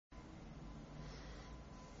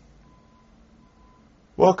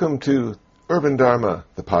Welcome to Urban Dharma,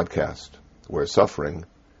 the podcast, where suffering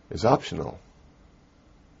is optional.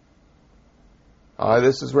 Hi,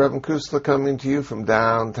 this is Reverend Kusala coming to you from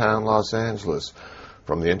downtown Los Angeles,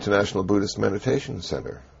 from the International Buddhist Meditation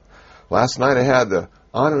Center. Last night I had the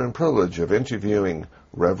honor and privilege of interviewing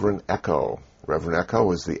Reverend Echo. Reverend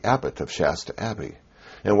Echo is the abbot of Shasta Abbey.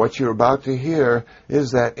 And what you're about to hear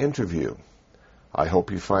is that interview. I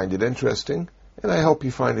hope you find it interesting, and I hope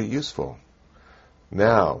you find it useful.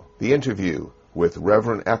 Now, the interview with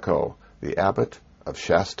Reverend Echo, the abbot of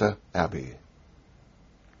Shasta Abbey.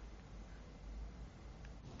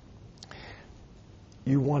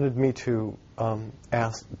 You wanted me to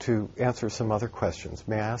answer some other questions.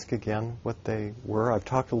 May I ask again what they were? I've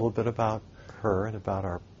talked a little bit about her and about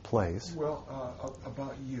our place. Well,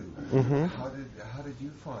 about you. Mm-hmm. How did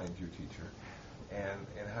you find your teacher, and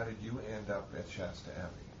how did you end up at Shasta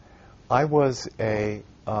Abbey?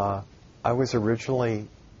 I was originally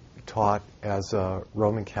taught as a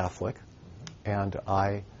Roman Catholic, and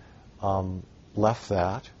I left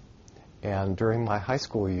that. And during my high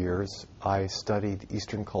school years, I studied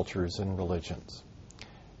Eastern cultures and religions.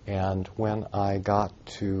 And when I got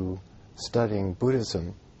to studying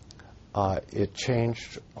Buddhism, it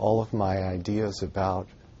changed all of my ideas about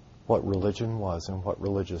what religion was and what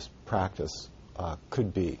religious practice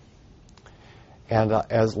could be. And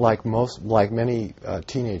as like many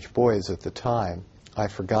teenage boys at the time, I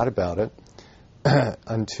forgot about it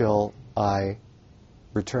until I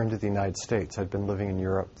returned to the United States. I'd been living in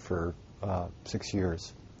Europe for 6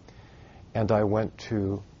 years. And I went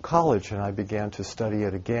to college and I began to study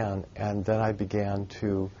it again, and then I began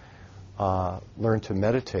to learn to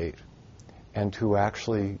meditate and to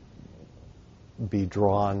actually be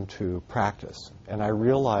drawn to practice. And I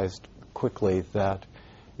realized quickly that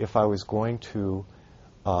if I was going to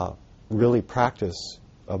really practice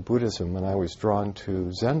Buddhism, and I was drawn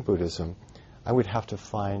to Zen Buddhism, I would have to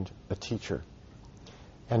find a teacher.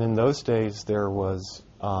 And in those days, there was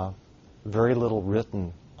very little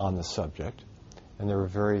written on the subject, and there were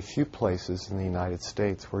very few places in the United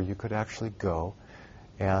States where you could actually go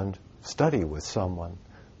and study with someone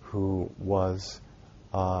who was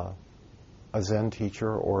a Zen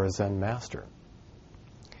teacher or a Zen master.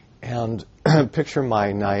 And picture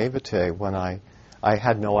my naivete when I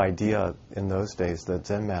had no idea in those days that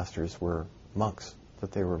Zen masters were monks,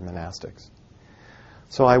 that they were monastics.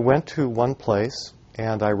 So I went to one place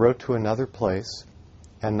and I wrote to another place,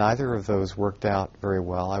 and neither of those worked out very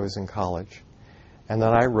well. I was in college. And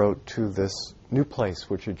then I wrote to this new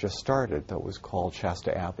place which had just started that was called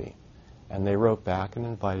Shasta Abbey. And they wrote back and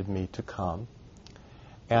invited me to come.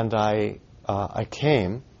 And I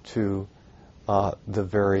came to the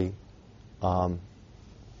very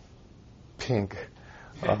pink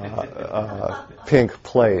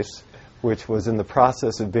place, which was in the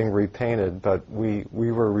process of being repainted, but we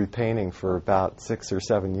were repainting for about 6 or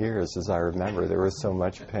 7 years, as I remember. There was so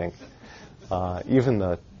much pink. Even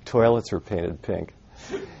the toilets were painted pink.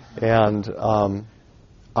 And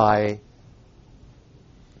I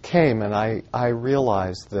came and I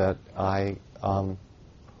realized that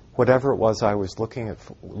whatever it was I was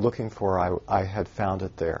looking for, I had found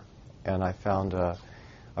it there. And I found a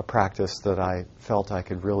practice that I felt I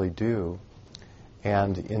could really do.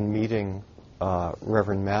 And in meeting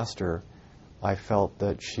Reverend Master, I felt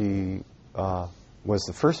that she was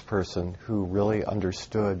the first person who really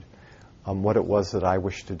understood what it was that I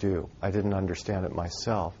wished to do. I didn't understand it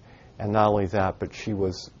myself. And not only that, but she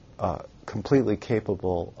was completely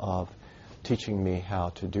capable of teaching me how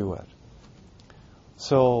to do it.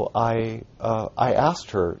 So I asked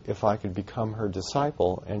her if I could become her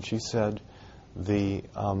disciple, and she said that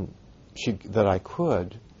I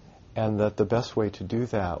could, and that the best way to do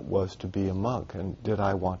that was to be a monk, and did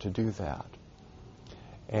I want to do that?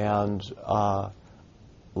 And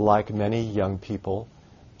like many young people,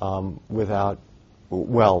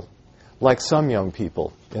 like some young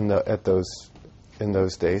people in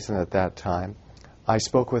those days and at that time, I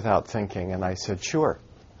spoke without thinking, and I said, sure.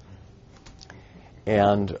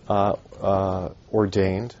 And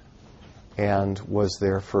ordained, and was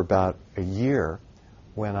there for about a year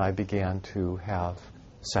when I began to have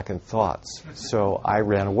second thoughts. So I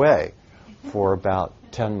ran away for about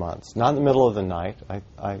 10 months. Not in the middle of the night.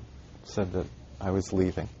 I said that I was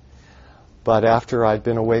leaving. But after I'd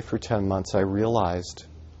been away for 10 months, I realized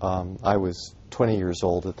I was 20 years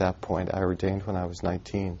old at that point. I ordained when I was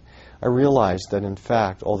 19. I realized that, in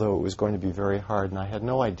fact, although it was going to be very hard, and I had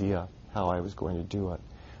no idea how I was going to do it,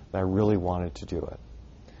 that I really wanted to do it.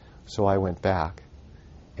 So I went back,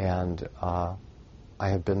 and I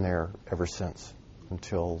have been there ever since,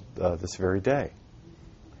 until this very day.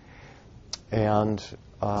 And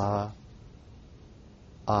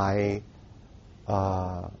I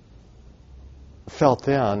felt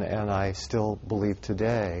then, and I still believe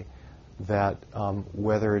today, that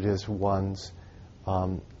whether it is one's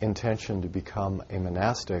intention to become a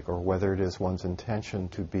monastic or whether it is one's intention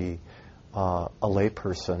to be a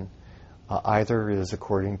layperson, either is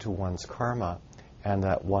according to one's karma, and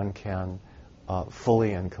that one can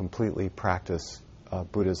fully and completely practice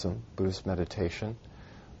Buddhism, Buddhist meditation,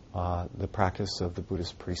 the practice of the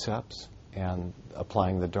Buddhist precepts, and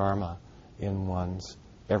applying the Dharma in one's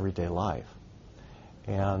everyday life.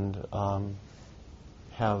 And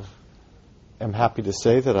am happy to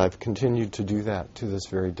say that I've continued to do that to this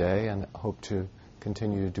very day, and hope to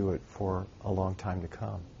continue to do it for a long time to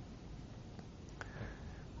come.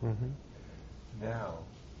 Mm-hmm. Now,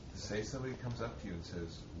 say somebody comes up to you and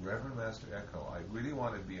says, Reverend Master Echo, I really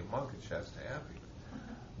want to be a monk at Shasta Abbey.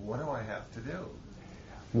 What do I have to do?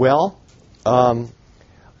 Well,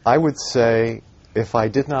 I would say, if I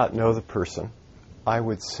did not know the person, I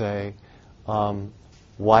would say,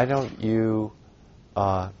 why don't you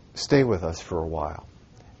stay with us for a while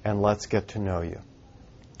and let's get to know you.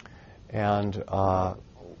 And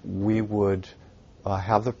we would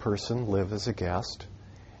have the person live as a guest,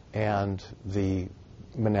 and the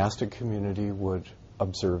monastic community would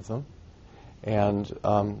observe them and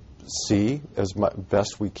see as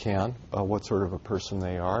best we can what sort of a person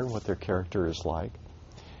they are and what their character is like,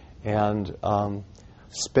 and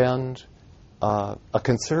spend a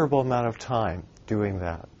considerable amount of time doing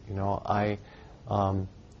that. You know, I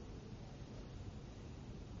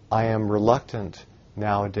am reluctant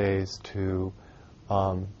nowadays to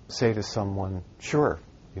say to someone, sure,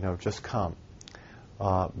 you know, just come,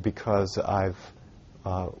 because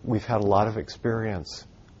we've had a lot of experience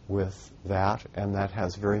with that, and that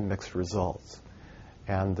has very mixed results.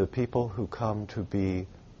 And the people who come to be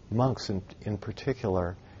monks in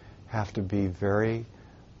particular have to be very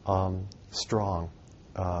strong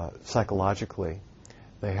psychologically.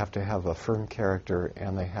 They have to have a firm character,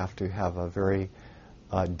 and they have to have a very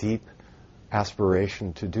deep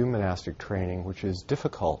aspiration to do monastic training, which is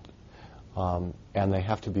difficult. And they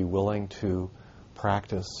have to be willing to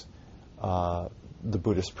practice the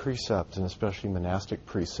Buddhist precepts, and especially monastic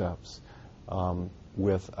precepts,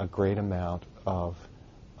 with a great amount of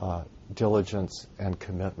diligence and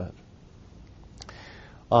commitment.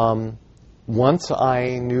 Once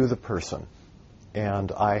I knew the person,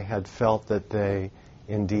 and I had felt that they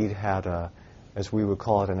indeed had as we would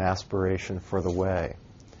call it, an aspiration for the way,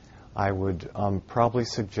 I would probably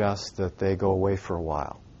suggest that they go away for a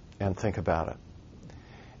while and think about it.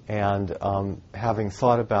 And having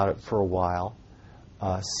thought about it for a while,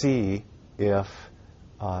 see if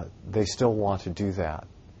they still want to do that.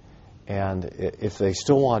 And if they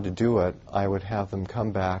still want to do it, I would have them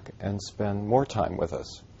come back and spend more time with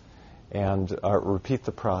us and repeat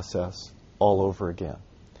the process all over again.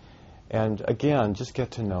 And again, just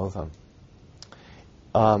get to know them.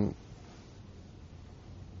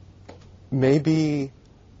 Maybe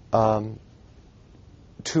 2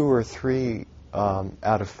 or 3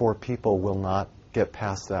 out of 4 people will not get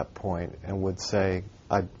past that point and would say,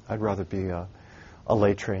 I'd rather be a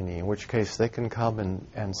lay trainee, in which case they can come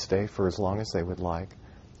and stay for as long as they would like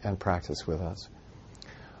and practice with us.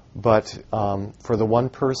 But for the one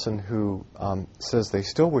person who says they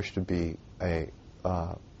still wish to be a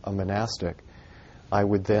monastic, I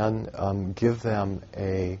would then give them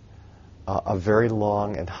a very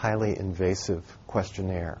long and highly invasive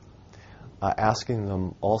questionnaire, asking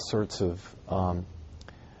them all sorts of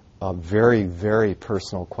very, very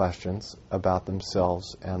personal questions about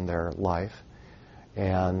themselves and their life,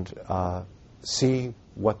 and see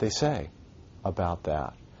what they say about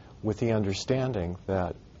that, with the understanding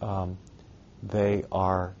that they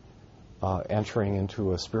are entering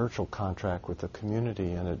into a spiritual contract with the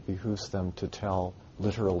community, and it behooves them to tell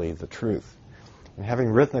literally the truth. And having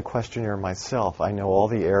written the questionnaire myself, I know all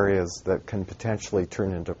the areas that can potentially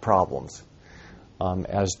turn into problems,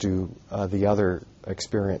 as do the other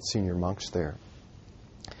experienced senior monks there.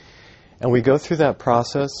 And we go through that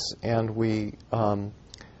process, and we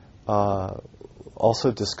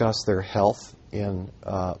also discuss their health in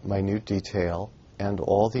minute detail, and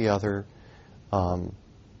all the other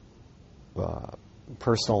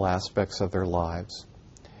personal aspects of their lives.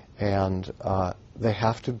 And they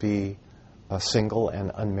have to be single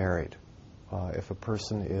and unmarried. If a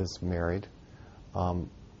person is married,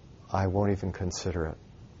 I won't even consider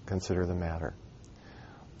the matter.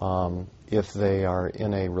 If they are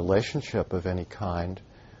in a relationship of any kind,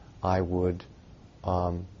 I would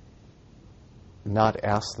not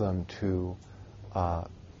ask them to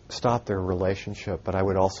stop their relationship, but I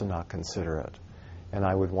would also not consider it. And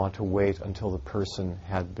I would want to wait until the person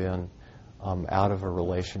had been out of a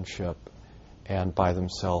relationship and by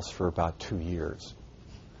themselves for about 2 years.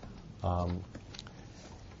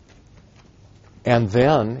 And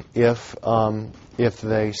then, if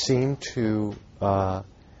they seem to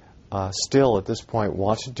still at this point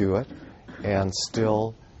want to do it, and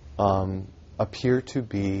still appear to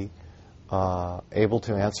be able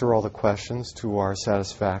to answer all the questions to our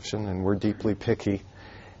satisfaction, and we're deeply picky,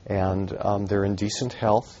 and they're in decent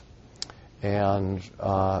health, and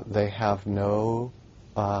they have no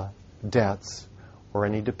debts or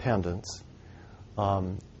any dependents,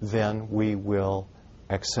 then we will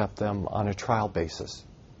accept them on a trial basis.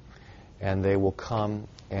 And they will come,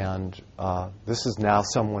 and this is now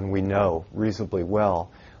someone we know reasonably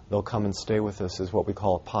well. They'll come and stay with us as what we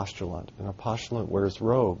call a postulant. And a postulant wears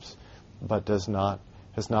robes, but has not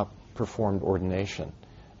performed ordination.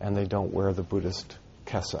 And they don't wear the Buddhist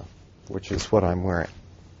kesa, which is what I'm wearing.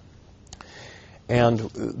 And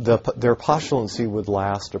their postulancy would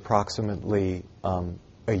last approximately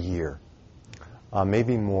a year,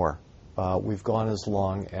 maybe more. We've gone as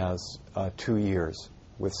long as 2 years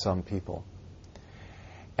with some people.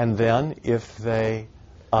 And then if they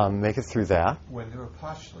make it through that... When they're a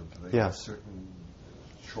postulant, do they have certain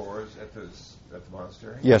chores at the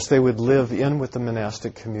monastery? Yes, they would live in with the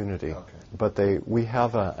monastic community. Okay. But we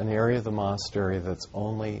have an area of the monastery that's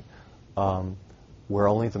only where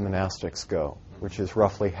only the monastics go, which is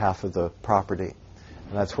roughly half of the property.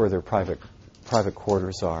 And that's where their private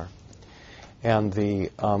quarters are. And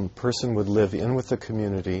the person would live in with the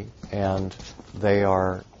community, and they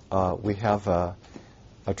are... we have a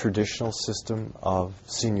traditional system of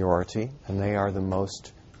seniority, and they are the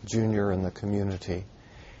most junior in the community.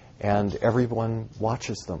 And everyone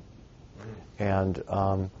watches them and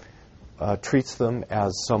treats them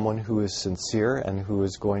as someone who is sincere and who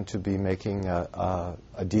is going to be making a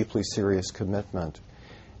deeply serious commitment.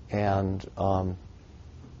 And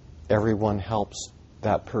everyone helps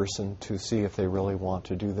that person to see if they really want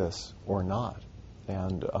to do this or not,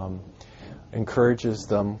 and encourages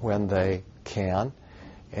them when they can,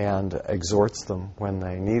 and exhorts them when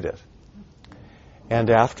they need it. And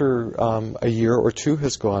after a year or two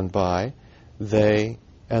has gone by, they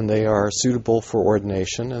are suitable for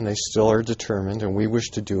ordination, and they still are determined, and we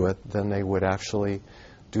wish to do it, then they would actually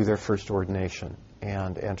do their first ordination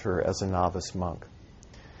and enter as a novice monk.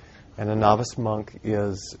 And a novice monk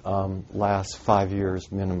lasts 5 years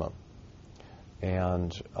minimum.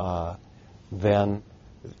 And then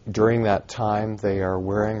during that time, they are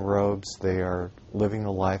wearing robes, they are living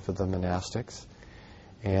the life of the monastics,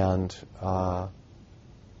 and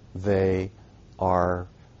they are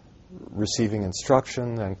receiving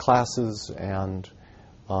instruction and classes and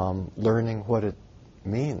learning what it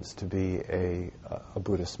means to be a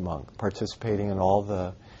Buddhist monk, participating in all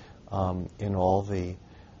the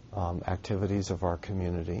activities of our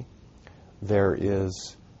community. There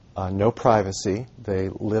is no privacy. They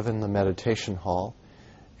live in the meditation hall,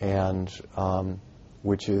 and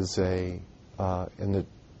which is in the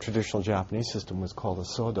traditional Japanese system was called a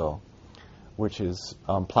sodo, which is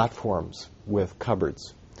platforms with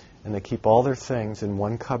cupboards. And they keep all their things in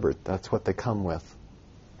one cupboard. That's what they come with.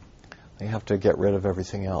 They have to get rid of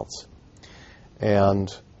everything else.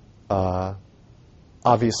 And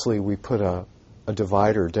obviously we put a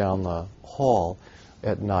divider down the hall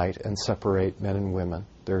at night and separate men and women.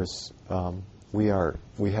 We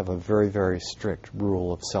have a very, very strict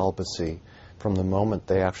rule of celibacy from the moment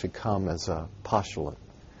they actually come as a postulant.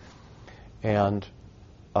 And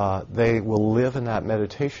they will live in that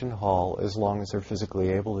meditation hall as long as they're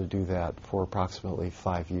physically able to do that for approximately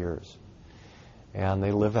 5 years. And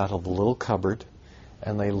they live out of a little cupboard,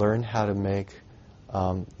 and they learn how to make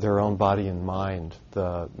their own body and mind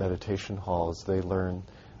the meditation halls. They learn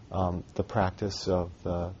the practice of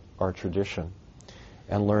our tradition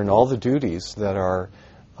and learn all the duties that are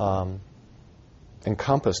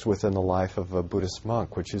encompassed within the life of a Buddhist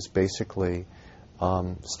monk, which is basically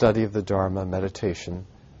study of the Dharma, meditation,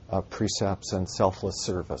 precepts, and selfless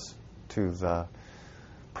service to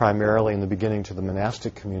primarily in the beginning to the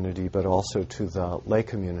monastic community, but also to the lay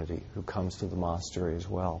community who comes to the monastery as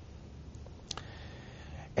well.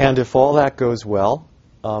 And if all that goes well,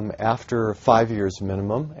 after 5 years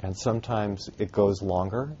minimum, and sometimes it goes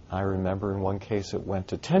longer, I remember in one case it went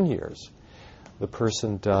to 10 years, the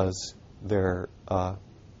person does their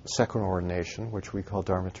second ordination, which we call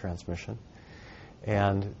Dharma transmission,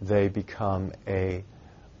 and they become in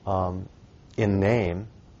name,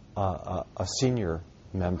 a senior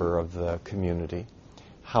member of the community.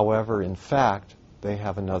 However, in fact, they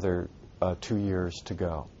have another 2 years to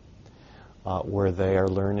go where they are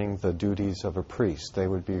learning the duties of a priest. They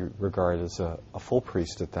would be regarded as a full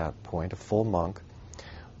priest at that point, a full monk,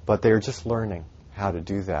 but they're just learning how to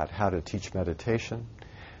do that, how to teach meditation,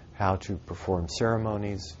 how to perform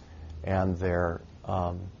ceremonies, and their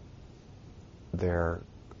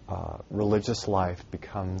religious life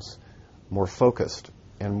becomes more focused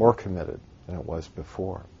and more committed than it was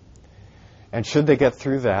before. And should they get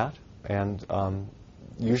through that, and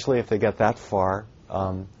usually if they get that far,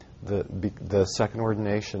 the second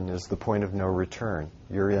ordination is the point of no return.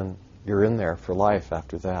 You're in there for life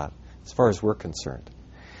after that, as far as we're concerned.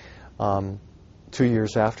 2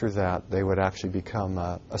 years after that, they would actually become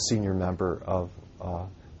a senior member of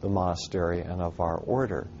the monastery and of our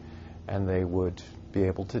order, and they would be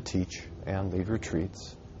able to teach and lead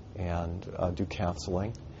retreats and do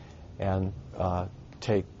counseling and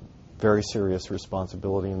take very serious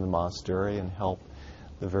responsibility in the monastery and help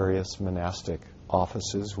the various monastic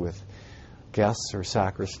offices with guests or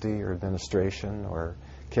sacristy or administration or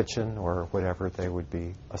kitchen or whatever they would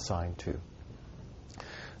be assigned to.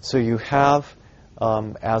 So you have,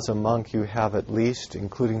 as a monk, you have at least,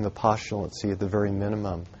 including the postulancy at the very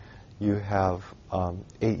minimum, you have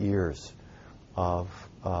 8 years of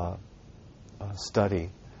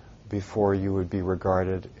study before you would be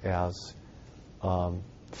regarded as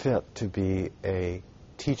fit to be a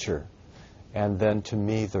teacher. And then, to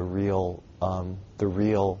me, the real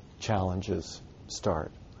challenges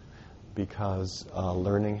start, because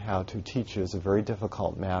learning how to teach is a very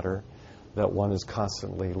difficult matter that one is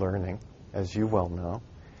constantly learning, as you well know.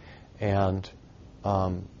 And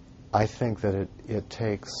I think that it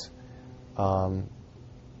takes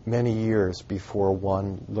many years before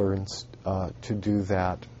one learns to do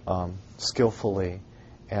that skillfully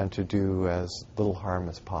and to do as little harm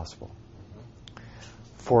as possible.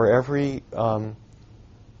 For every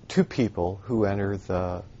 2 people who enter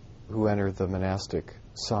the monastic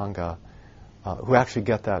sangha, who actually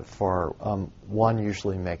get that far, 1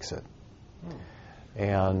 usually makes it.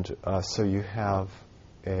 And so you have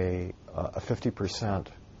a 50%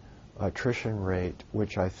 attrition rate,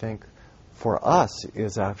 which I think for us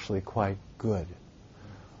is actually quite good.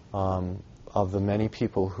 Of the many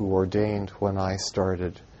people who ordained when I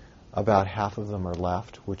started, about half of them are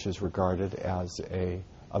left, which is regarded as a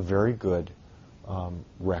very good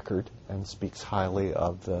record and speaks highly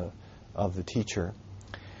of the teacher.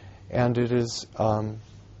 And it is,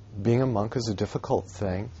 being a monk is a difficult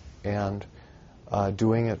thing, and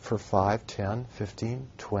doing it for 5, 10, 15,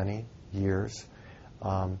 20 years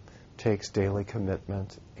takes daily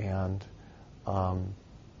commitment, and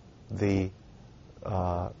the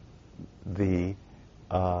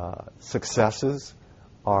successes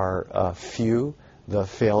are few, the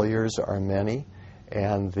failures are many,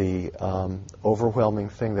 and the overwhelming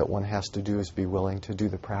thing that one has to do is be willing to do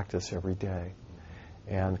the practice every day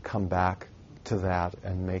and come back to that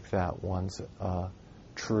and make that one's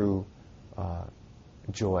true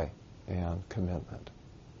joy and commitment.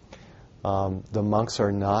 The monks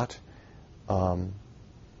are not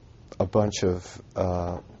a bunch of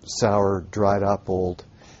sour, dried up old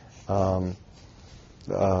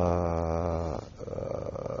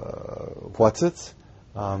what's-its.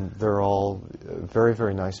 They're all very,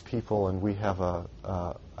 very nice people, and we have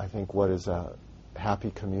I think, what is a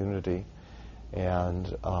happy community and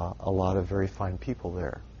a lot of very fine people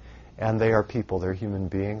there. And they are people, they're human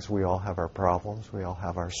beings. We all have our problems, we all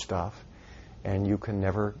have our stuff, and you can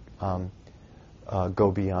never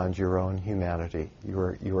go beyond your own humanity.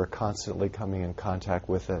 You are constantly coming in contact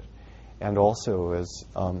with it. And also, as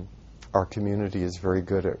our community is very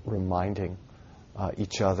good at reminding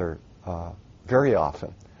each other very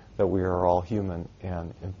often that we are all human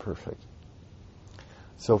and imperfect.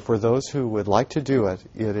 So for those who would like to do it,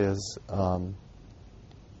 it is a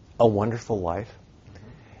wonderful life.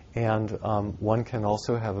 And one can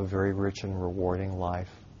also have a very rich and rewarding life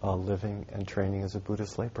living and training as a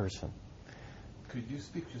Buddhist layperson. Could you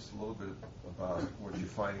speak just a little bit about what you're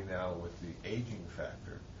finding now with the aging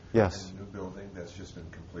factor? Yes. And the new building that's just been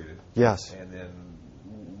completed. Yes. And then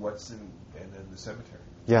and then the cemetery.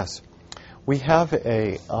 Yes. We have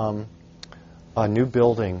a new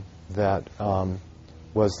building that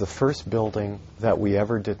was the first building that we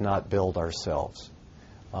ever did not build ourselves.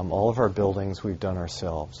 All of our buildings we've done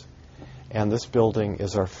ourselves. And this building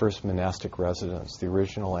is our first monastic residence. The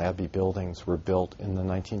original abbey buildings were built in the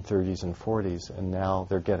 1930s and 40s, and now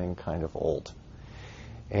they're getting kind of old.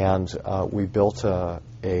 And we built a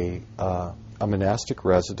monastic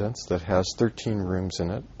residence that has 13 rooms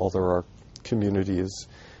in it, although our community is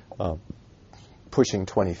pushing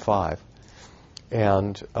 25.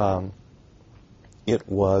 And it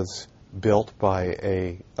was built by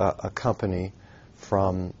a company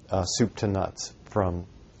from soup to nuts, from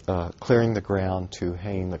clearing the ground to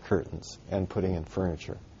hanging the curtains and putting in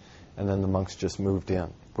furniture. And then the monks just moved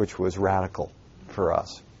in, which was radical for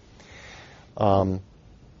us.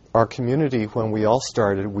 Our community, when we all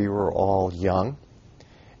started, we were all young,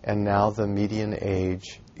 and now the median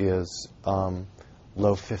age is low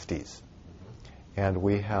 50s. And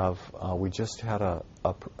we just had a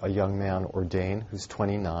young man ordain who's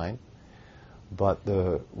 29, but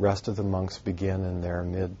the rest of the monks begin in their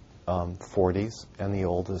mid 40s, and the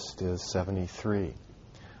oldest is 73.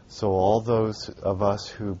 So all those of us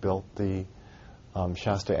who built the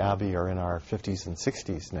Shasta Abbey are in our 50s and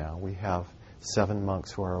 60s now. We have 7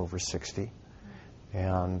 monks who are over 60,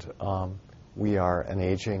 and we are an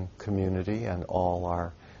aging community, and all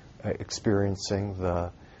are experiencing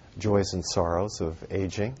the joys and sorrows of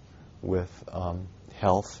aging with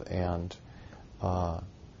health and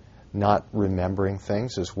not remembering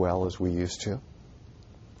things as well as we used to.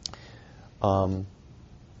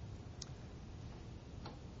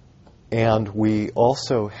 And we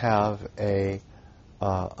also have a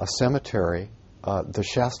cemetery. The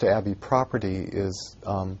Shasta Abbey property is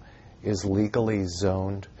legally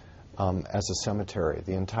zoned as a cemetery.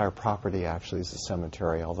 The entire property actually is a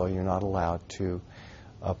cemetery, although you're not allowed to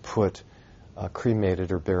put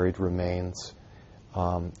cremated or buried remains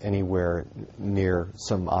anywhere near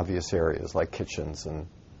some obvious areas like kitchens and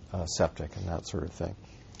septic and that sort of thing.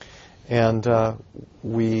 And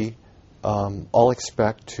we all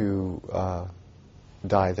expect to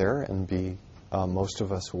die there and be, most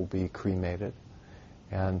of us will be cremated.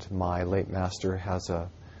 And my late master has a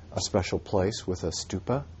special place with a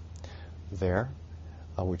stupa there,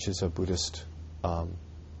 which is a Buddhist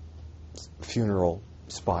funeral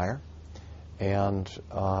spire. And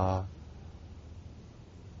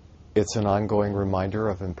it's an ongoing reminder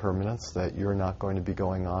of impermanence, that you're not going to be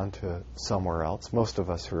going on to somewhere else, most of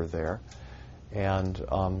us who are there. And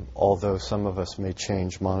although some of us may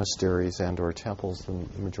change monasteries and or temples, the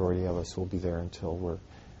majority of us will be there until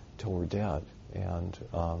we're dead. And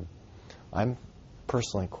I'm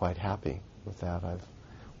personally quite happy with that. I've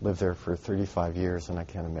lived there for 35 years, and I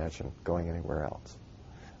can't imagine going anywhere else.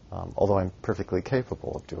 Although I'm perfectly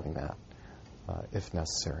capable of doing that, if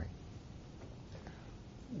necessary.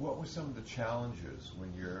 What were some of the challenges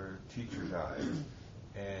when your teacher died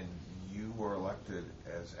and you were elected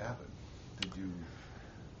as abbot? Did you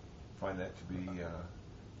find that to be a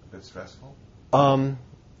bit stressful?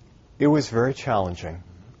 It was very challenging.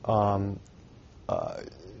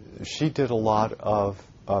 She did a lot of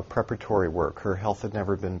preparatory work. Her health had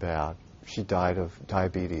never been bad. She died of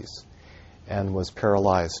diabetes and was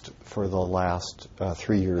paralyzed for the last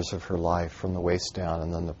 3 years of her life from the waist down,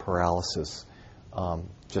 and then the paralysis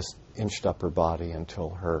just inched up her body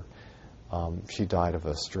until she died of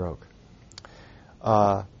a stroke.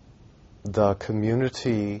 The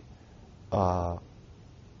community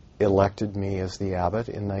elected me as the abbot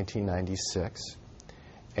in 1996,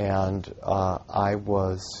 and I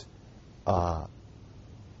was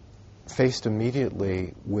faced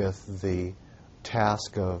immediately with the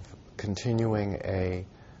task of continuing a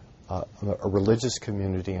religious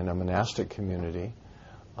community and a monastic community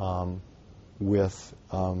with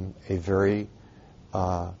a very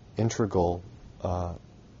integral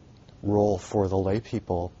role for the lay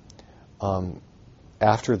people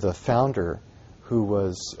after the founder, who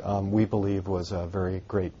was, we believe, was a very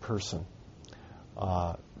great person,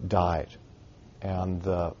 died. And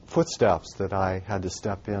the footsteps that I had to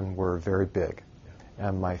step in were very big,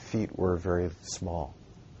 and my feet were very small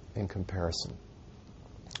in comparison.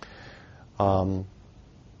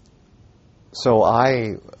 So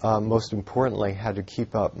I, most importantly, had to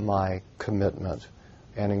keep up my commitment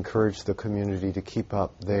and encourage the community to keep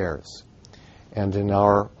up theirs. And in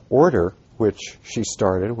our order, which she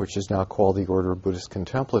started, which is now called the Order of Buddhist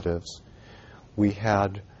Contemplatives, we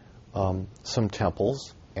had some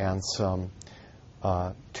temples and some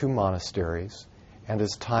 2 monasteries. And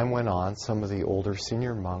as time went on, some of the older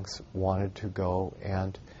senior monks wanted to go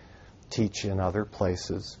and teach in other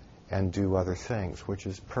places and do other things, which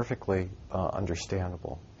is perfectly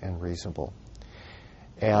understandable and reasonable.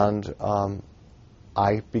 And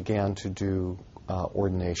I began to do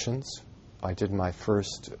ordinations. I did my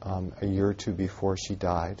first a year or 2 before she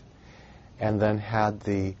died, and then had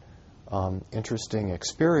the interesting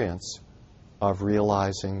experience of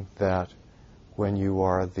realizing that when you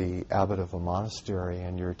are the abbot of a monastery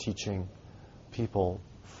and you're teaching people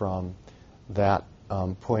from that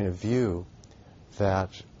point of view,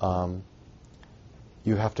 that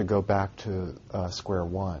you have to go back to square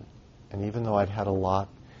one. And even though I'd had a lot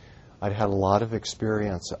I'd had a lot of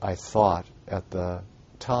experience, I thought, at the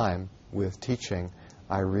time with teaching.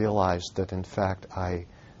 I realized that, in fact,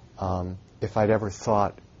 if I'd ever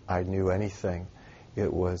thought I knew anything,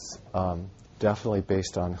 it was definitely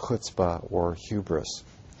based on chutzpah or hubris.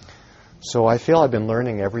 So I feel I've been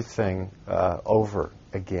learning everything over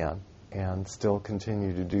again, and still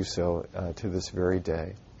continue to do so to this very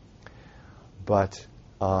day. But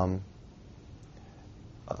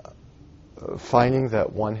finding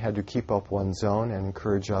that one had to keep up one's own and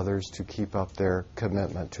encourage others to keep up their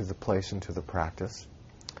commitment to the place and to the practice.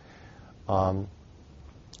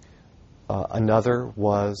 Another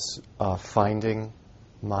was finding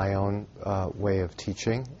my own way of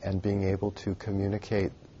teaching and being able to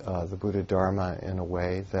communicate the Buddha Dharma in a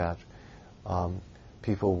way that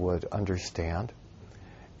people would understand,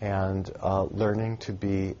 and learning to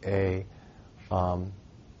be a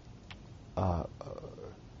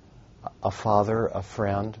father, a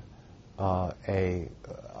friend, a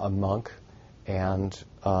monk, and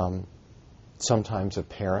sometimes a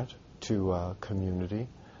parent to a community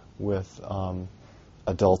with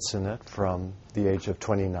adults in it from the age of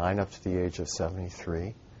 29 up to the age of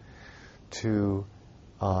 73, to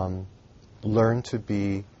learn to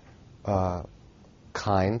be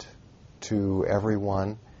kind to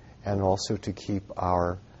everyone, and also to keep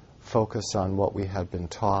our focus on what we had been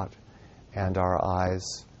taught and our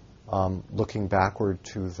eyes looking backward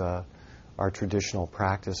to our traditional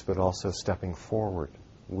practice, but also stepping forward.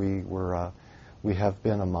 We have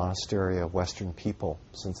been a monastery of Western people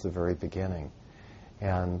since the very beginning,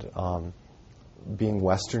 and being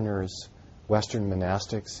Westerners, Western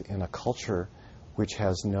monastics in a culture which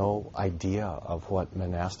has no idea of what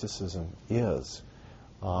monasticism is,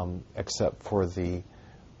 except for the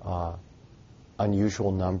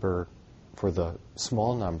unusual number, for the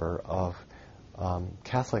small number of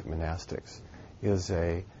Catholic monastics, is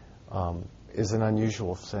an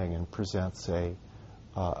unusual thing and presents a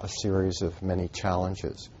series of many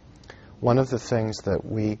challenges. One of the things that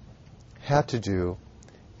we had to do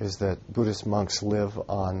is that Buddhist monks live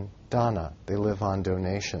on dana, they live on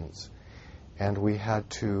donations, and we had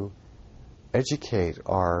to educate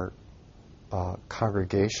our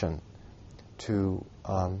congregation to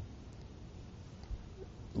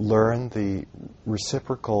learn the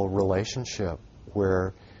reciprocal relationship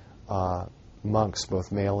where monks,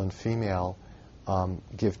 both male and female,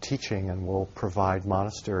 give teaching and will provide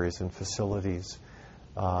monasteries and facilities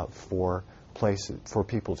for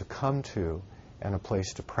people to come to and a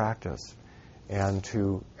place to practice, and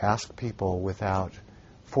to ask people without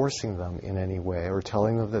forcing them in any way or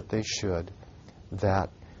telling them that they should, that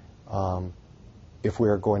if we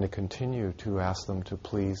are going to continue, to ask them to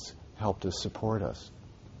please help to support us.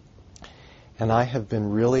 And I have been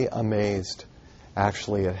really amazed,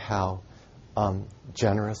 actually, at how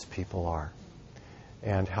generous people are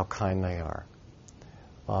and how kind they are.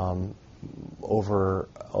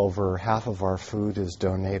 Over half of our food is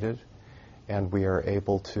donated, and we are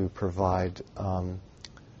able to provide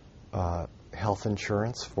health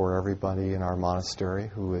insurance for everybody in our monastery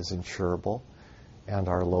who is insurable, and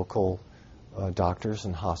our local doctors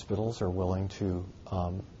and hospitals are willing to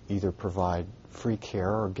either provide free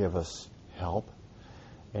care or give us help.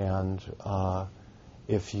 And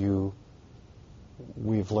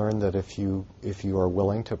we've learned that if you are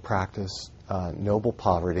willing to practice noble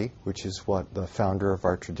poverty, which is what the founder of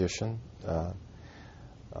our tradition,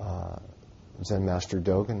 Zen Master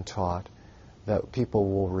Dogen, taught, that people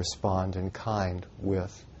will respond in kind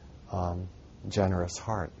with generous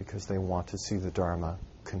heart because they want to see the Dharma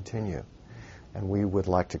continue. And we would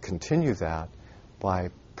like to continue that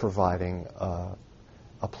by providing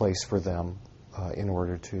a place for them in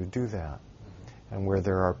order to do that. And where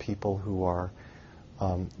there are people who are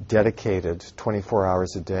dedicated 24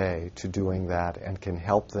 hours a day to doing that and can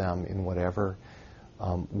help them in whatever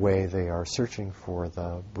way they are searching for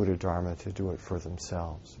the Buddha Dharma to do it for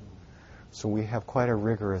themselves. So we have quite a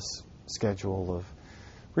rigorous schedule of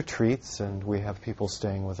retreats, and we have people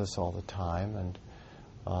staying with us all the time, and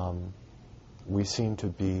we seem to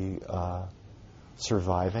be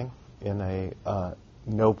surviving in a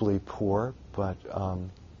nobly poor but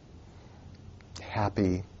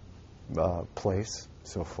happy place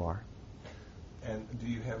so far. And do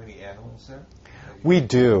you have any animals there? We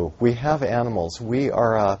do. We have animals. We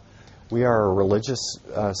are a religious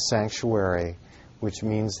sanctuary, which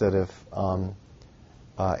means that if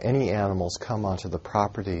any animals come onto the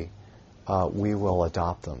property, we will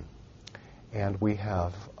adopt them. And we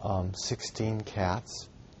have 16 cats,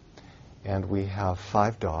 and we have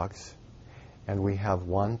 5 dogs, and we have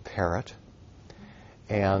 1 parrot,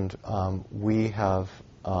 and we have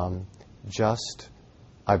just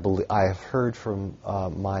I have heard from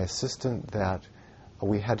my assistant that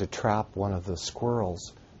we had to trap one of the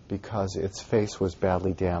squirrels because its face was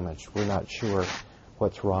badly damaged. We're not sure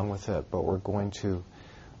what's wrong with it, but we're going to,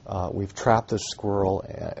 we've trapped the squirrel,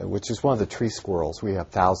 which is one of the tree squirrels. We have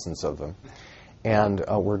thousands of them. And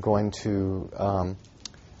we're going to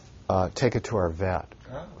take it to our vet,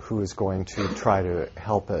 who is going to try to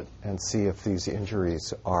help it and see if these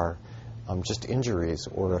injuries are just injuries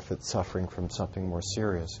or if it's suffering from something more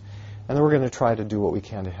serious. And then we're going to try to do what we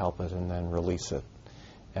can to help it and then release it.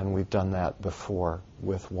 And we've done that before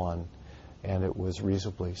with one, and it was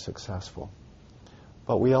reasonably successful.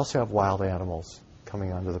 But we also have wild animals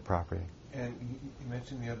coming onto the property. And you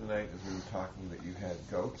mentioned the other night as we were talking that you had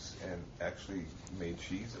goats and actually made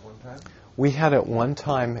cheese at one time? We had at one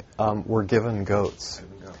time, were given goats.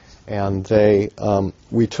 And they,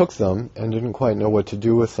 we took them and didn't quite know what to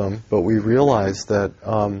do with them, but we realized that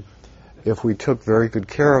if we took very good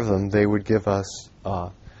care of them, they would give us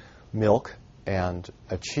milk and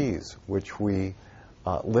a cheese, which we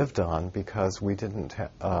lived on because we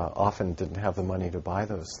often didn't have the money to buy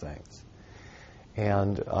those things.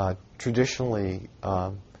 And traditionally,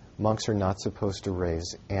 monks are not supposed to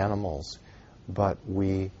raise animals, but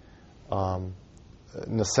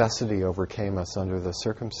necessity overcame us under the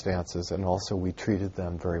circumstances, and also we treated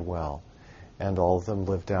them very well. And all of them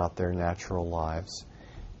lived out their natural lives.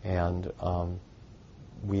 And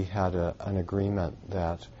we had an agreement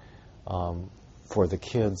that for the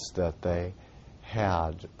kids that they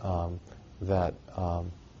had, that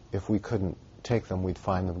if we couldn't take them, we'd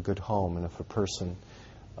find them a good home. And if a person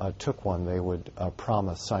took one, they would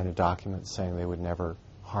sign a document saying they would never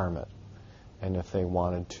harm it. And if they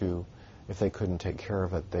wanted to, if they couldn't take care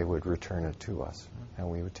of it, they would return it to us, and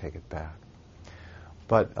we would take it back.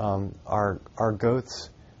 But our goats,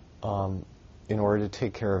 in order to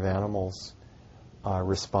take care of animals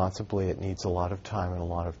responsibly, it needs a lot of time and a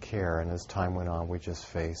lot of care. And as time went on, we just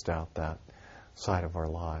phased out that side of our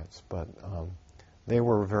lives. But they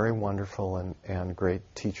were very wonderful and great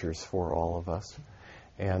teachers for all of us,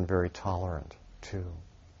 and very tolerant, too.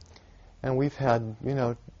 And we've had,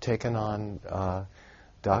 taken on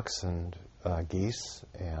ducks and geese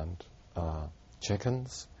and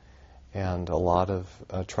chickens, and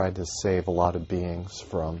tried to save a lot of beings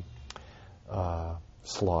from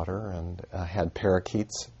slaughter, and had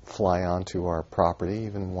parakeets fly onto our property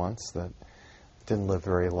even once that didn't live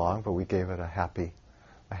very long, but we gave it a happy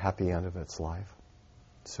end of its life.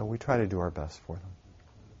 So we try to do our best for them.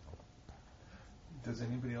 Does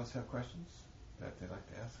anybody else have questions that they'd like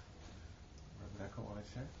to ask? Reverend Echo, want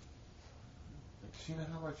to share? Sheena,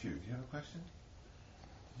 how about you? Do you have a question?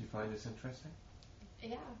 Did you find this interesting?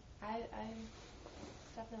 Yeah, I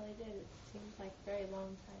definitely did. It seems like a very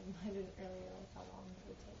long time. I didn't really realize how long it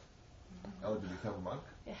would take. Oh, to become a monk?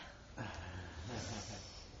 Yeah.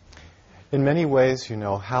 In many ways,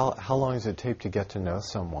 how long does it take to get to know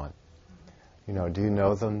someone? Do you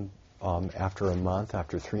know them after a month,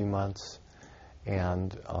 after 3 months?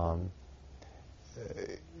 And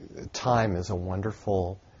time is a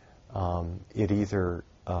wonderful, it either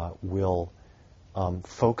will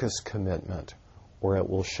focus commitment, or it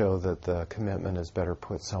will show that the commitment is better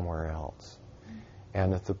put somewhere else.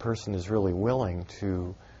 And if the person is really willing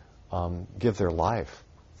to give their life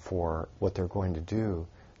for what they're going to do,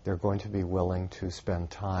 they're going to be willing to spend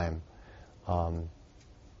time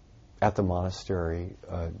at the monastery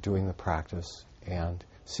doing the practice and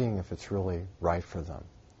seeing if it's really right for them.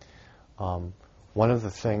 One of the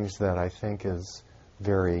things that I think is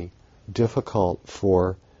very difficult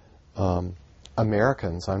for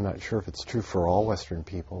Americans, I'm not sure if it's true for all Western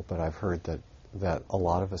people, but I've heard that a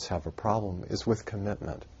lot of us have a problem, is with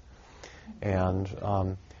commitment.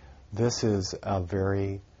 And this is a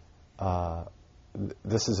very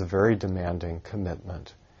demanding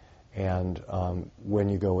commitment. And when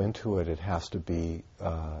you go into it, it has to be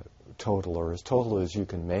total, or as total as you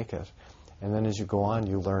can make it. And then as you go on,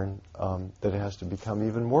 you learn that it has to become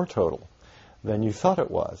even more total than you thought it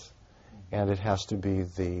was. And it has to be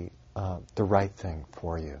the right thing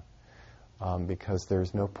for you. Because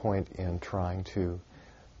there's no point in trying to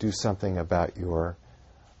do something about your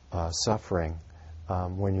suffering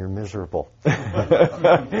when you're miserable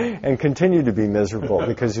and continue to be miserable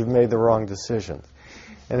because you've made the wrong decisions.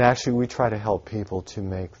 And actually, we try to help people to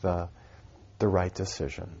make the right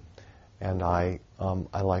decision. And I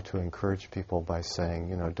like to encourage people by saying,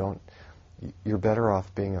 you're better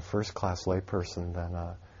off being a first-class layperson than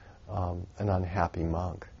an unhappy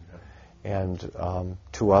monk. And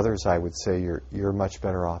to others, I would say you're much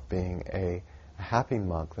better off being a happy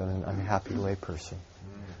monk than an unhappy layperson.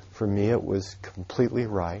 For me, it was completely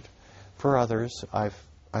right. For others, I've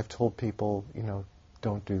I've told people,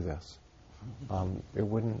 don't do this. It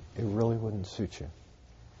really wouldn't suit you.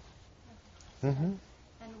 Mm-hmm.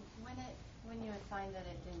 And when you would find that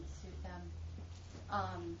it didn't suit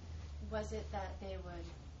them, was it that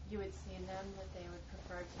you would see in them that they would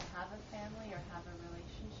prefer to have a family or have a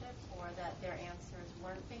relationship, or that their answers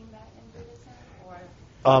weren't being met in Buddhism, or?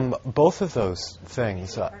 Both of those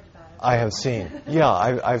things I have seen. Yeah,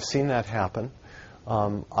 I've seen that happen.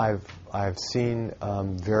 I've seen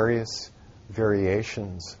various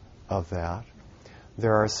variations of that.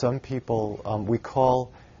 There are some people we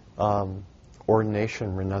call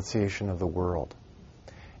ordination renunciation of the world,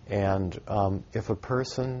 and if a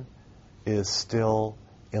person is still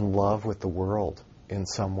in love with the world in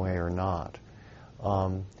some way or not,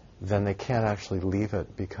 then they can't actually leave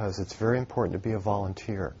it, because it's very important to be a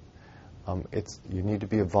volunteer. You need to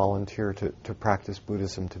be a volunteer to practice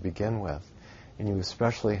Buddhism to begin with, and you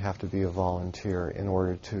especially have to be a volunteer in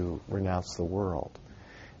order to renounce the world.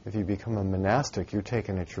 If you become a monastic, you're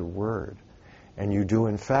taken at your word, and you do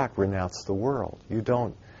in fact renounce the world. You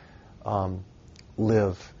don't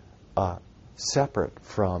live separate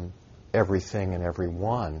from everything and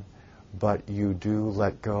everyone, but you do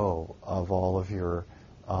let go of all of your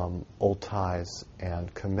old ties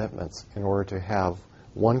and commitments in order to have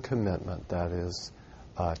one commitment that is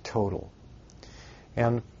total.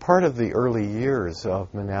 And part of the early years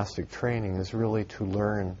of monastic training is really to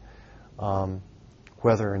learn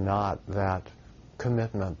whether or not that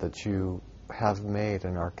commitment that you have made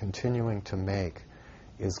and are continuing to make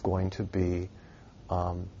is going to be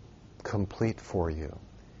complete for you.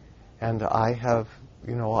 And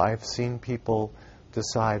I've seen people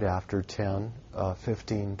decide after 10,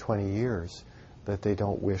 15, 20 years that they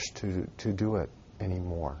don't wish to do it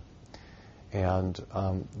anymore. And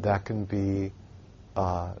that can be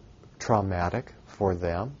traumatic for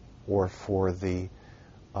them or for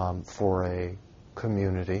a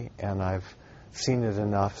community. And I've seen it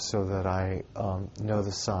enough so that I know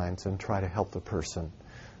the signs and try to help the person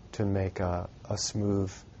to make a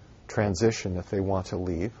smooth transition if they want to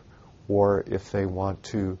leave, or if they want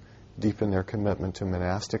to deepen their commitment to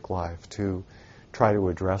monastic life, to try to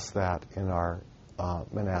address that in our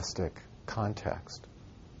monastic context.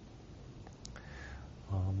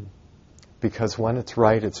 Because when it's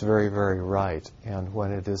right, it's very, very right. And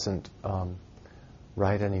when it isn't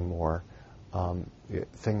right anymore,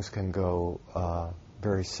 things can go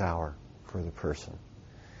very sour for the person.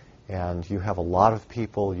 And you have a lot of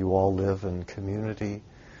people, you all live in community,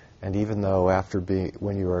 and even though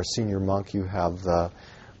when you are a senior monk, you have the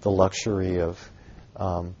luxury of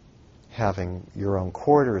having your own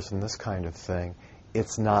quarters and this kind of thing,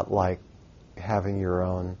 it's not like having your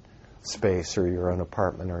own space or your own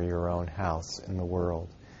apartment or your own house in the world.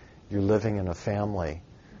 You're living in a family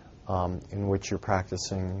in which you're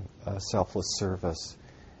practicing selfless service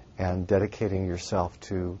and dedicating yourself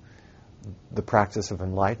to the practice of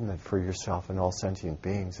enlightenment for yourself and all sentient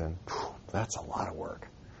beings, and that's a lot of work.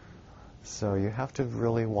 So you have to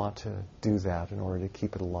really want to do that in order to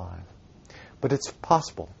keep it alive. But it's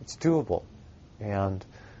possible. It's doable. And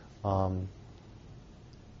for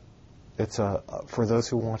those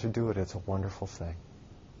who want to do it, it's a wonderful thing.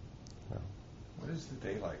 Yeah. What is the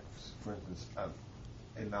day like, for instance, a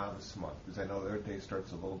novice monk? Because I know their day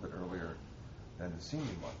starts a little bit earlier than the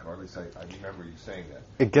senior monk, or at least I remember you saying that.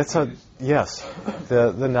 It gets yes.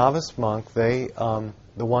 The novice monk, the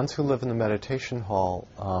ones who live in the meditation hall,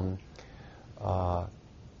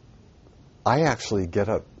 I actually get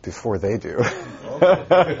up before they do.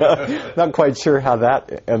 Not quite sure how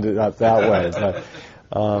that ended up that way,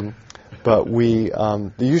 but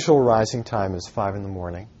the usual rising time is 5 in the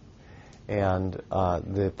morning, and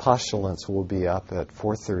the postulants will be up at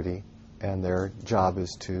 4:30, and their job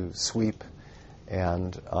is to sweep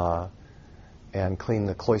and clean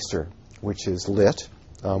the cloister, which is lit.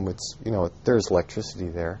 There's electricity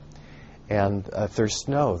there, and if there's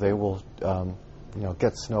snow, they will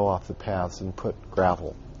get snow off the paths and put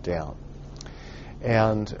gravel down.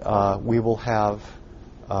 And we will have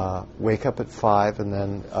wake up at 5, and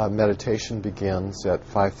then meditation begins at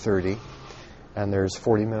 5:30, and there's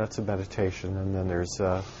 40 minutes of meditation, and then there's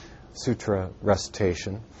sutra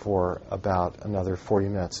recitation for about another 40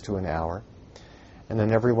 minutes to an hour. And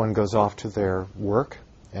then everyone goes off to their work,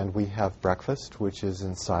 and we have breakfast, which is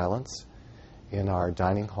in silence in our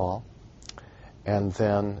dining hall. And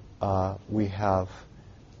then we have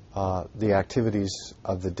the activities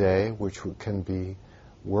of the day, which can be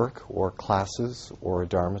work or classes or a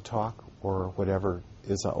Dharma talk or whatever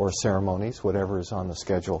is, or ceremonies, whatever is on the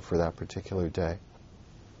schedule for that particular day.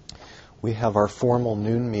 We have our formal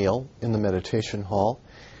noon meal in the meditation hall.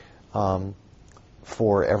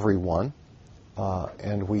 for everyone,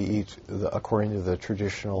 and we eat according to the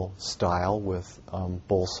traditional style with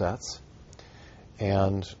bowl sets.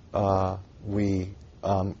 And we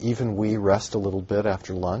rest a little bit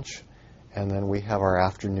after lunch, and then we have our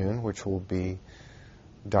afternoon, which will be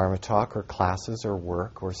Dharma talk or classes or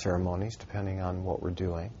work or ceremonies, depending on what we're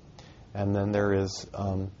doing. And then there is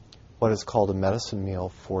what is called a medicine meal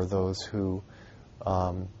for those who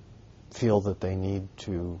feel that they need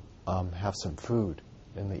to have some food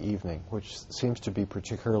in the evening, which seems to be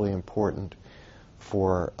particularly important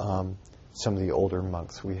for some of the older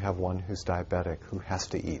monks. We have one who's diabetic who has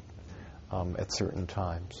to eat at certain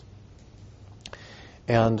times.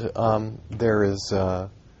 And there is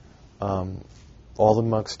all the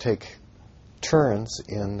monks take turns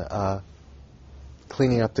in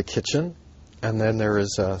cleaning up the kitchen, and then there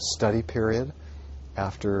is a study period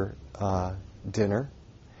after dinner,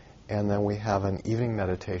 and then we have an evening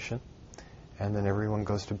meditation, and then everyone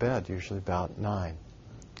goes to bed, usually about 9.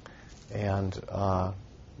 And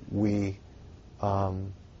we,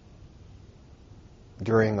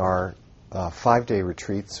 during our 5-day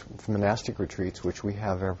retreats, monastic retreats, which we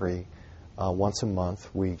have every once a month,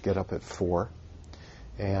 we get up at 4.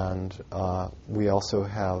 And we also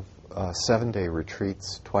have 7-day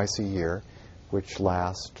retreats twice a year, which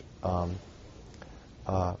last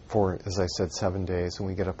for, as I said, 7 days, and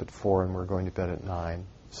we get up at 4 and we're going to bed at 9.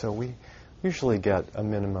 So we usually get a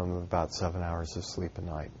minimum of about 7 hours of sleep a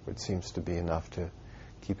night, which seems to be enough to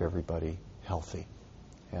keep everybody healthy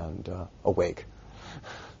and awake.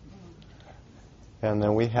 And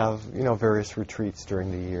then we have, various retreats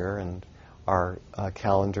during the year, and our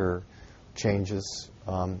calendar changes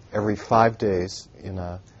every 5 days in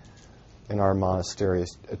our monastery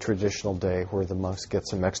is a traditional day where the monks get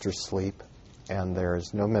some extra sleep, and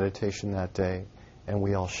there's no meditation that day, and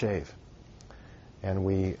we all shave. And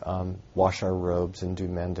we wash our robes and do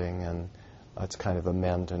mending, and it's kind of a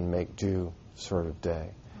mend and make do sort of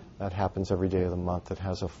day. That happens every day of the month that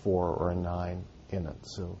has a 4 or a 9 in it.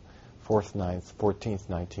 So 4th, 9th, 14th,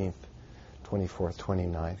 19th, 24th,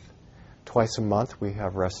 29th. Twice a month we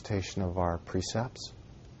have recitation of our precepts,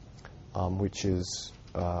 which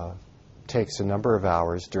takes a number of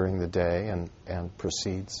hours during the day and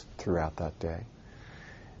proceeds throughout that day.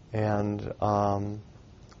 And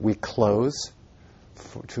we close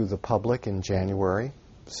to the public in January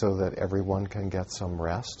so that everyone can get some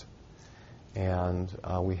rest. And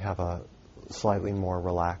we have a slightly more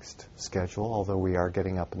relaxed schedule, although we are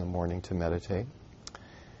getting up in the morning to meditate.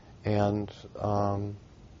 And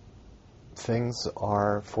things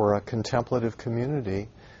are, for a contemplative community,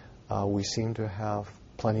 we seem to have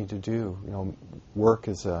plenty to do. Work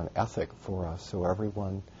is an ethic for us, so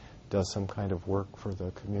everyone does some kind of work for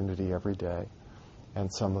the community every day.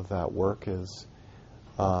 And some of that work is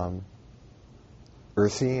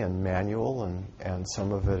earthy and manual, and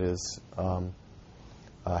some of it is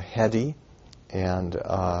heady. And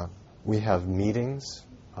we have meetings,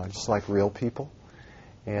 just like real people.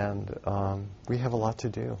 And we have a lot to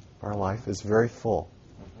do. Our life is very full.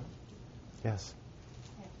 Mm-hmm. Yes?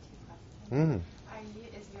 I have 2 questions.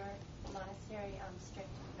 Is your monastery strict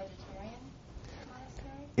vegetarian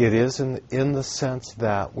monastery? It is in the sense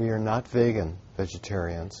that we are not vegan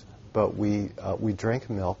vegetarians, but we drink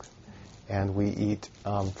milk, and we eat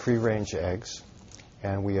free-range eggs,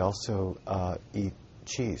 and we also eat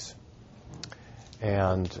cheese.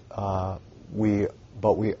 And we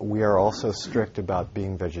are also strict about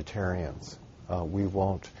being vegetarians. We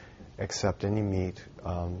won't accept any meat.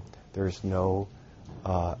 There's no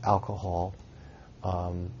alcohol.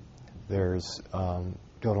 Don't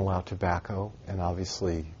allow tobacco, and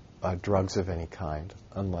obviously drugs of any kind,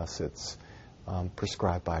 unless it's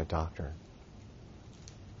prescribed by a doctor.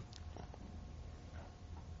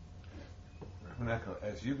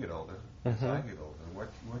 As you get older, as I get older, what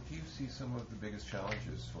do you see some of the biggest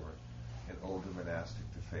challenges for an older monastic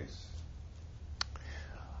to face?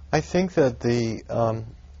 I think that the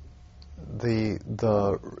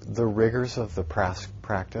rigors of the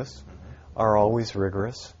practice are always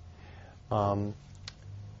rigorous, and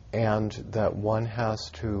that one has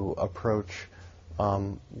to approach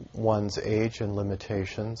one's age and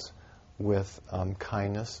limitations with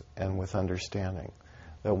kindness and with understanding.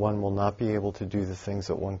 That one will not be able to do the things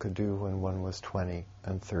that one could do when one was 20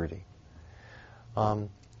 and 30.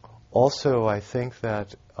 Also, I think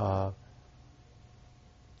that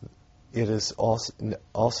it is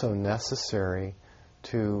also necessary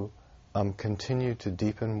to continue to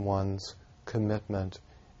deepen one's commitment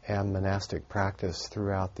and monastic practice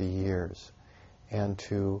throughout the years, and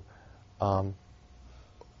to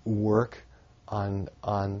work on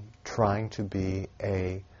trying to be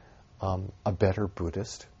a a better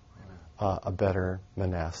Buddhist, a better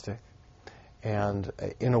monastic, and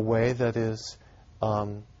in a way that is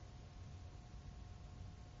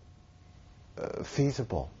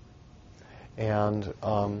feasible. And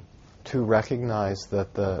to recognize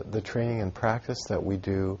that the training and practice that we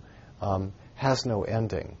do has no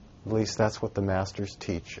ending. At least that's what the masters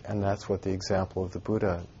teach, and that's what the example of the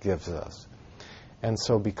Buddha gives us. And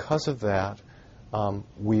so because of that,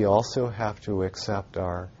 we also have to accept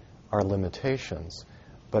our limitations,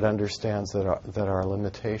 but understands that our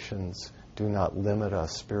limitations do not limit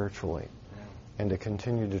us spiritually. And to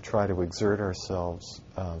continue to try to exert ourselves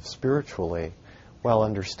spiritually while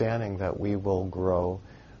understanding that we will grow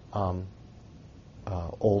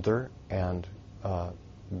older and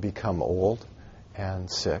become old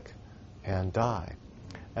and sick and die.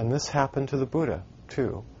 And this happened to the Buddha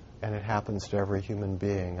too, and it happens to every human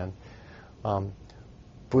being. And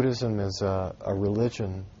Buddhism is a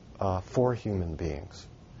religion for human beings.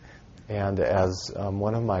 And as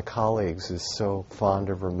one of my colleagues is so fond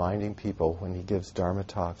of reminding people when he gives Dharma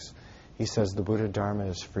talks, he says the Buddha Dharma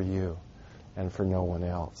is for you and for no one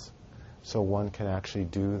else. So one can actually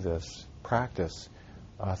do this practice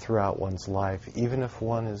throughout one's life, even if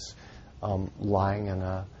one is lying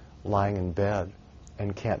in bed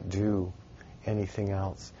and can't do anything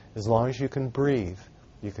else. As long as you can breathe,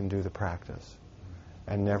 you can do the practice.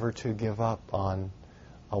 And never to give up on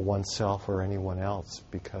oneself or anyone else,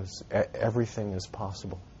 because everything is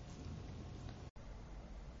possible.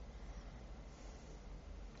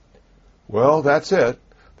 Well, that's it.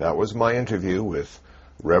 That was my interview with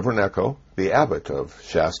Reverend Echo, the abbot of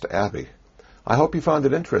Shasta Abbey. I hope you found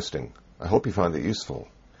it interesting. I hope you found it useful.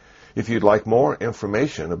 If you'd like more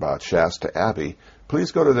information about Shasta Abbey,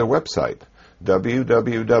 please go to their website,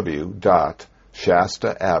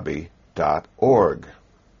 www.shastaabbey.org.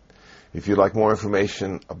 If you'd like more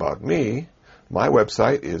information about me, my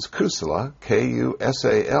website is Kusala,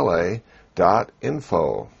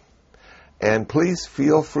 KUSALA.info. And please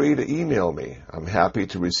feel free to email me. I'm happy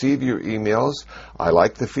to receive your emails. I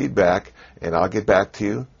like the feedback, and I'll get back to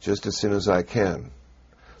you just as soon as I can.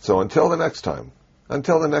 So until the next time,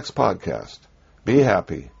 until the next podcast, be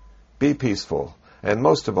happy, be peaceful, and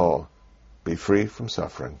most of all, be free from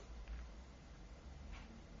suffering.